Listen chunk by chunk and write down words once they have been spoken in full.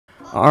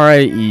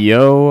Alright,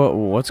 yo,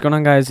 what's going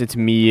on, guys? It's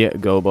me,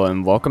 Goble,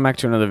 and welcome back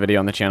to another video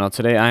on the channel.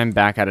 Today I am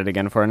back at it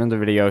again for another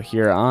video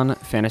here on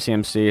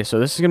FantasyMC. So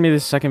this is going to be the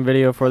second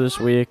video for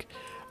this week.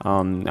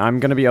 I'm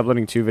going to be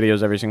uploading 2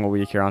 videos every single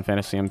week here on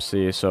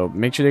FantasyMC, so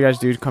make sure you guys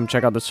do come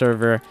check out the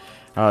server.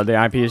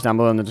 The IP is down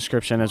below in the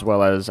description, as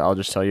well as, I'll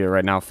just tell you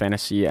right now,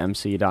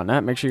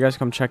 fantasymc.net. Make sure you guys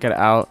come check it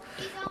out.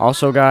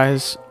 Also,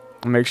 guys,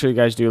 make sure you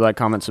guys do like,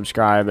 comment,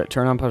 subscribe,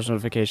 turn on post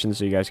notifications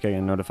so you guys can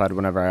get notified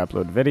whenever I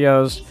upload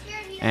videos.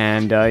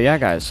 And yeah,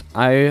 guys,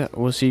 I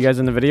will see you guys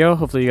in the video.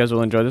 Hopefully you guys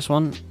will enjoy this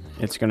one.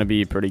 It's gonna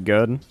be pretty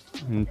good.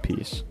 And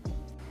peace.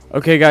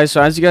 Okay, guys,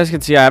 so as you guys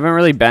can see, I haven't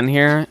really been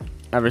here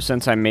ever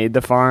since I made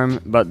the farm,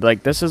 but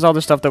like this is all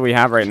the stuff that we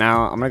have right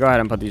now. I'm gonna go ahead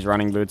and put these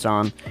running boots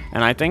on,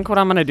 and I think what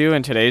I'm gonna do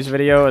in today's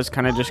video is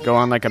kind of just go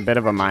on like a bit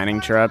of a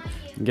mining trip,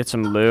 get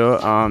some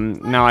loot.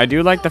 Now I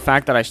do like the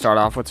fact that I start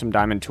off with some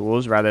diamond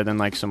tools rather than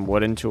like some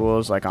wooden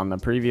tools like on the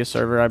previous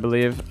server, I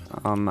believe.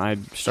 I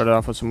started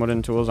off with some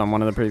wooden tools on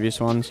one of the previous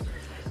ones.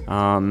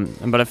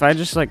 But if I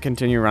just like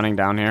continue running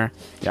down here,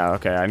 yeah,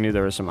 okay, I knew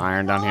there was some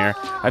iron down here.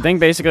 I think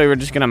basically we're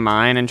just gonna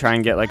mine and try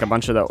and get like a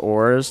bunch of the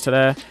ores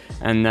today,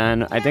 and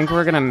then I think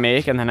we're gonna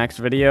make in the next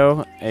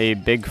video a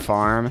big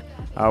farm.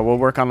 We'll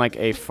work on like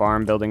a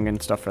farm building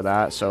and stuff for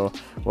that, so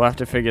we'll have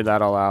to figure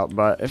that all out.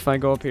 But if I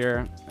go up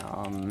here,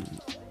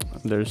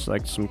 there's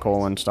like some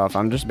coal and stuff.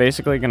 I'm just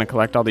basically gonna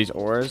collect all these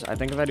ores. I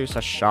think if I do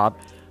such shop,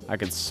 I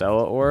could sell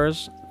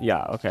ores.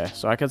 Yeah, okay,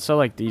 so I could sell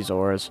like these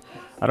ores.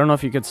 I don't know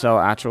if you could sell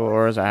actual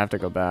ores. I have to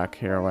go back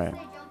here. Wait,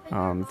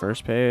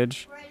 first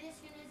page,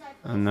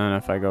 and then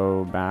if I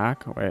go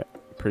back, wait,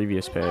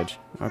 previous page.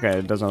 Okay,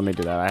 it doesn't let me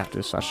do that. I have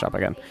to slash shop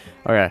again.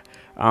 Okay,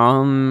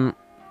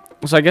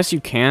 so I guess you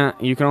can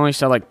only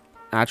sell like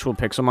actual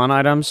pixelmon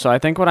items. So I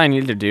think what I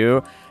need to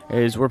do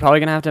is we're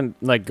probably gonna have to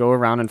like go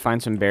around and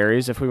find some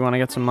berries if we want to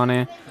get some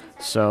money.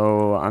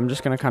 So I'm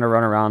just gonna kind of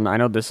run around. I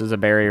know this is a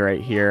berry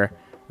right here.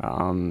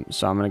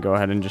 So I'm gonna go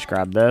ahead and just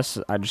grab this.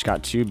 I just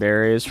got 2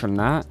 berries from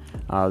that.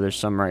 There's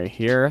some right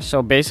here.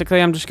 So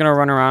basically I'm just gonna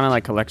run around and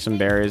like collect some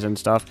berries and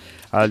stuff.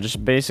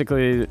 Just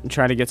basically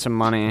try to get some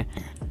money.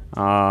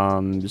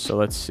 So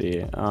let's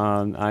see.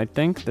 I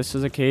think this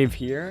is a cave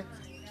here.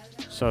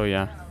 So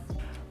yeah.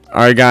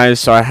 Alright, guys,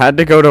 so I had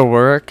to go to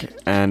work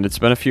and it's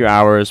been a few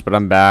hours, but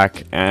I'm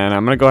back and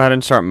I'm gonna go ahead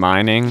and start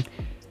mining.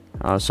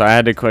 So I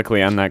had to quickly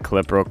end that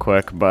clip real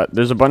quick, but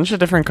there's a bunch of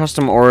different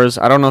custom ores.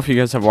 I don't know if you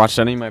guys have watched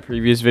any of my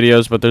previous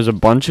videos, but there's a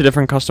bunch of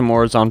different custom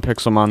ores on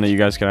Pixelmon that you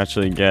guys can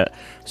actually get.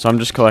 So I'm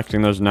just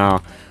collecting those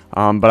now.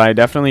 But I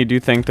definitely do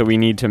think that we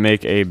need to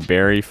make a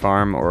berry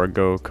farm or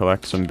go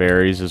collect some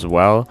berries as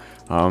well.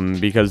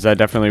 Because that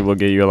definitely will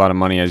get you a lot of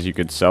money, as you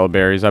could sell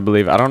berries, I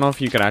believe. I don't know if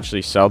you could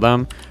actually sell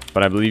them,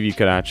 but I believe you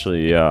could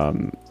actually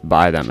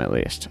buy them at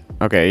least.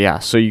 Okay, yeah,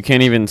 so you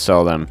can't even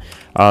sell them.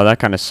 That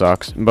kind of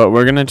sucks. But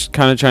we're going to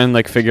kind of try and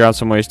like figure out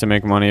some ways to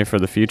make money for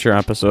the future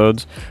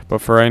episodes.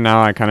 But for right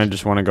now, I kind of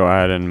just want to go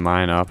ahead and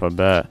mine up a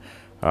bit.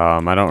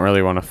 I don't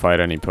really want to fight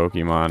any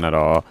Pokemon at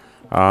all.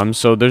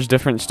 So there's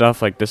different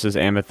stuff, like this is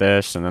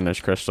amethyst, and then there's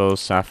crystals,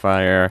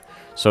 sapphire.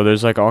 So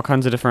there's like all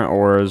kinds of different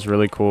ores,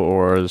 really cool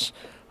ores.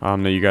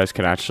 That you guys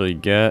could actually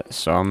get.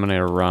 So I'm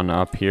gonna run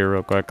up here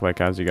real quick. Like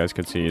as you guys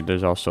can see,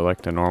 there's also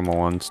like the normal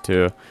ones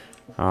too.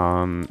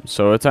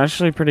 So it's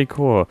actually pretty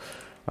cool.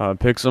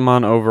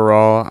 Pixelmon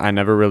overall, I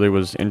never really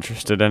was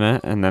interested in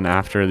it, and then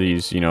after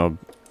these, you know,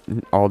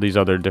 all these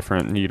other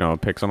different, you know,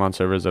 Pixelmon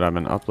servers that I've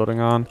been uploading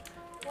on,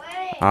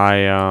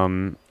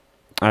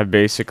 I've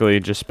basically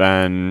just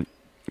been,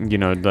 you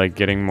know, like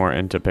getting more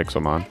into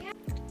Pixelmon.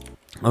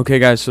 Okay,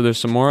 guys, so there's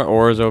some more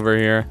ores over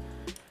here.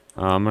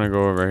 I'm gonna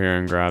go over here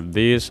and grab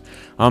these.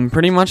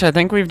 Pretty much I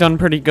think we've done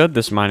pretty good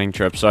this mining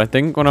trip, so I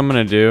think what I'm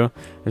gonna do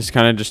is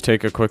kind of just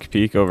take a quick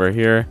peek over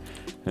here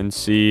and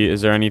see,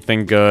 is there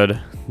anything good.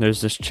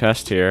 There's this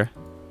chest here.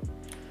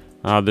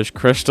 There's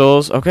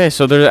crystals. Okay,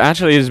 so there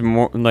actually is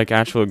more like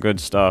actual good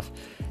stuff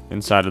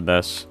inside of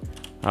this,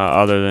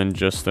 other than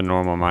just the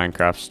normal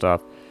Minecraft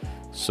stuff.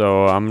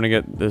 So I'm gonna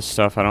get this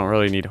stuff. I don't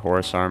really need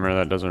horse armor,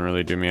 that doesn't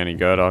really do me any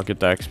good. I'll get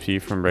the XP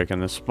from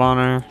breaking the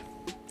spawner.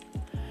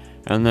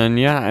 And then,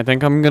 yeah, I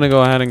think I'm going to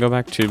go ahead and go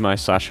back to my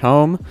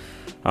 /home,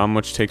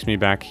 which takes me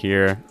back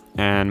here.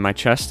 And my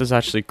chest is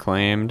actually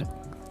claimed,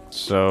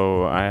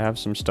 so I have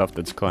some stuff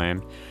that's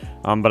claimed.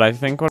 But I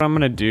think what I'm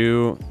going to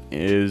do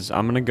is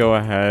I'm going to go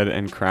ahead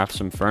and craft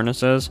some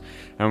furnaces,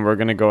 and we're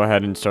going to go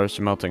ahead and start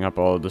smelting up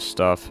all of this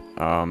stuff.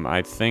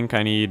 I think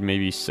I need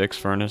maybe 6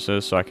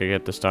 furnaces so I could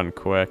get this done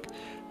quick.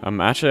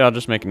 Actually, I'll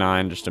just make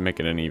 9 just to make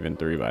it an even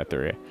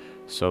 3x3.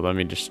 So let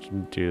me just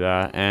do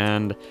that,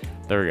 and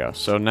there we go.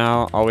 So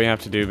now all we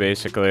have to do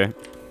basically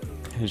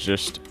is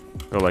just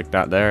go like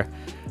that there,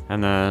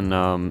 and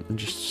then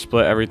just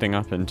split everything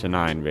up into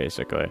 9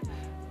 basically.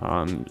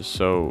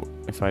 So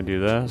if I do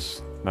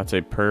this, that's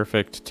a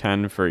perfect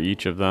 10 for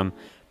each of them,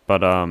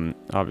 but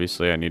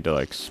obviously I need to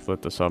like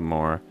split this up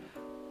more.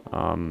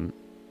 But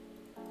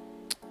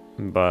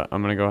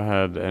I'm gonna go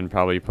ahead and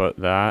probably put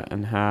that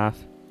in half,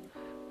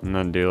 and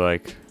then do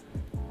like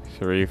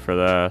 3 for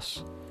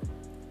this.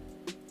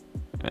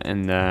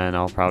 And then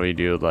I'll probably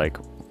do like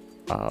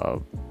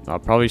I'll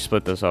probably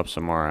split this up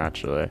some more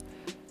actually,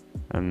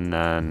 and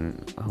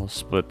then I'll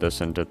split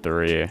this into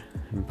 3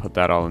 and put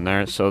that all in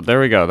there. So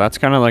there we go. That's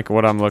kind of like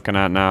what I'm looking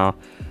at now,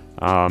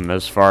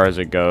 as far as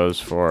it goes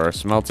for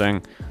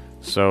smelting.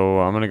 So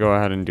I'm gonna go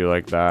ahead and do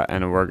like that,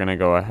 and we're gonna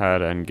go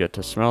ahead and get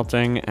to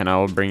smelting, and I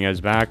will bring you guys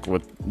back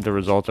with the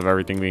result of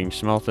everything being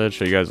smelted,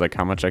 show you guys like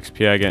how much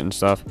XP I get and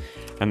stuff,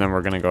 and then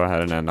we're gonna go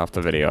ahead and end off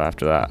the video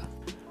after that.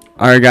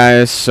 Alright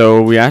guys,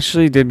 so we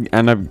actually did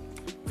end up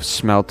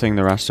smelting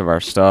the rest of our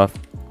stuff,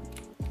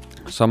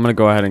 so I'm gonna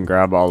go ahead and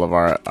grab all of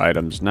our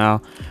items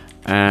now,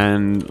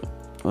 and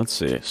let's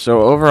see.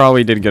 So overall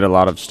we did get a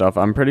lot of stuff.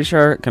 I'm pretty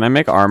sure, can I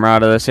make armor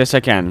out of this? Yes I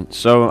can.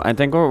 So I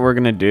think what we're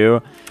gonna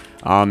do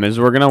is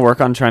we're gonna work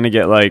on trying to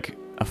get like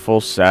a full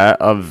set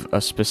of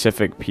a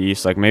specific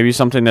piece, like maybe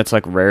something that's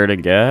like rare to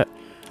get.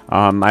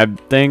 I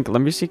think,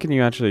 let me see, can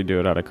you actually do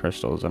it out of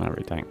crystals and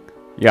everything?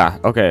 Yeah,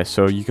 okay,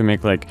 so you can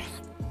make like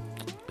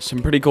some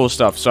pretty cool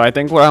stuff. So I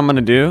think what I'm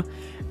gonna do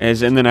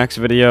is in the next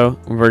video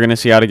we're gonna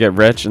see how to get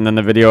rich, and then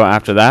the video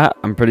after that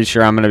I'm pretty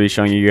sure I'm gonna be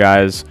showing you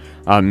guys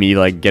me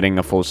like getting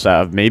a full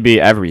set of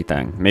maybe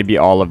everything, maybe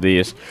all of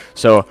these.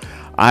 So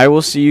I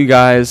will see you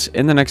guys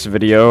in the next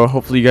video.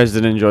 Hopefully you guys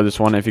did enjoy this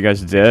one. If you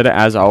guys did,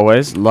 as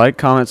always, like,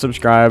 comment,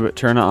 subscribe,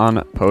 turn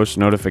on post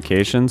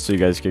notifications so you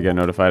guys can get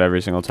notified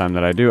every single time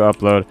that I do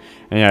upload.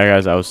 And yeah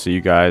guys, I will see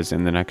you guys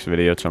in the next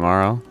video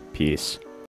tomorrow. Peace.